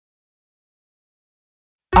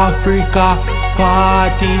Africa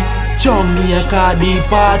party, Jamaica the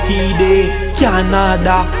party day,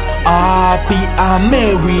 Canada happy,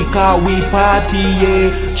 America we party, yeah.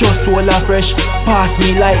 Just all a fresh, pass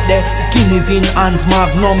me like the Guinness in hands,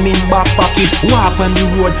 Magnum in back pocket. Walk on the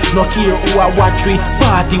road, no care who I watch it.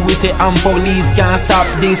 Party with it and police can't stop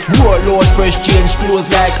this. Roll out fresh, change clothes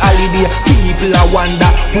like holiday. People I wonder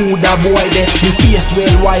who the boy there. Me face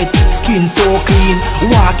well white, skin so clean.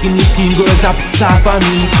 Walking the team, girls up soft for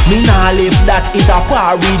me. Me nah left that it a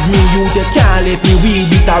par with me. You they can't let me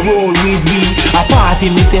weed it a roll with me. A party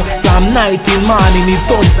me say from night till morning. If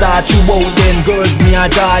sun start you out, then girls me a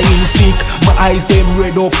dying sick. My eyes them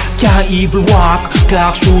red up, can't even walk.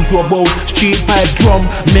 Clark shoes about, street pipe drum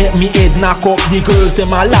make me head knock up. The girls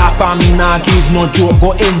them a laugh and me nah give no joke.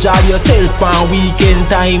 Go enjoy yourself on weekend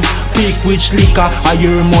time. Pick which liquor or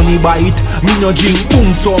your money buy it. Me no drink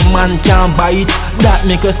boom, some man can't buy it. That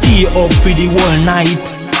make us stay up for the whole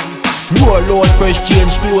night. Roll out fresh,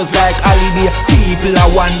 change clothes like holiday. People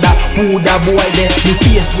I wonder who the boy there. Me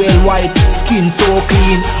face well white, skin so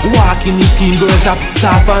clean. Walking the team, girls up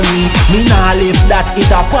soft for me. Me nah left that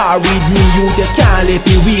it a par with me. You they can't let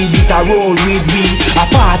me weed it a roll with me. A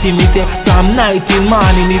party me say from night till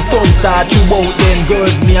morning. If sun start you out, then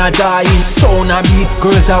girls me a dying. Sound a beat,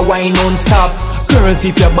 girls a wine non-stop. Girls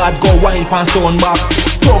if you bad go wine pan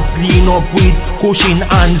soundbox. Thugs lean up with cushion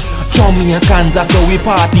hands. Jamaicans that's how we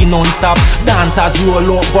party non-stop. Dancers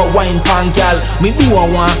roll up but wine pan gal. Me do a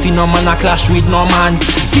want see no man a clash with no man.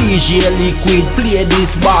 CJ liquid play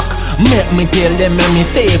this back. Make me tell them make me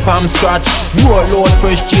safe from scratch. Roll out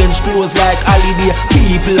fresh, change clothes like holiday.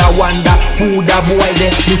 People I wonder who the boy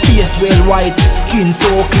there. Me face well white, skin so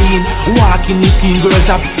clean. Walking the team, girls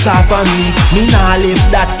up soft for me. Me nah left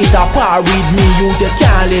that it a par with me. You they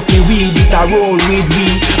can't let me weed it a roll with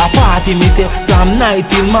me. A party me say from night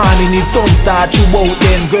till morning. If sun start you out,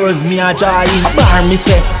 then girls me a join. A bar me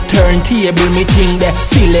say turntable me thing there.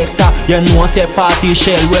 Selector, you know say party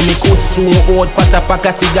shell. When me could soon out pass a pack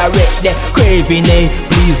of cigarette there. Craving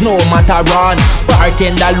please no matter run.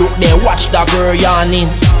 Bartender look there, watch the girl yawning.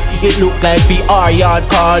 It look like we are yard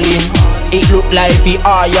calling. It look like we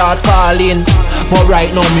are yard calling. But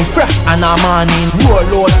right now me fresh and I'm morning.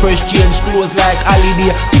 Roll out fresh, change clothes like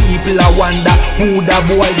holiday. People I wonder who the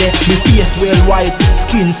boy there. Me face well white,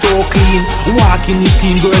 skin so clean. Walking the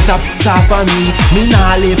team, girls up soft for me. Me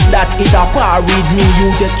nah left that it a par with me.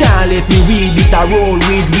 You they can't let me weed it a roll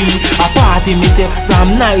with me. A party me say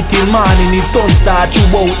from night till morning. If sun start you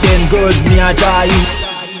out, then girls me a join.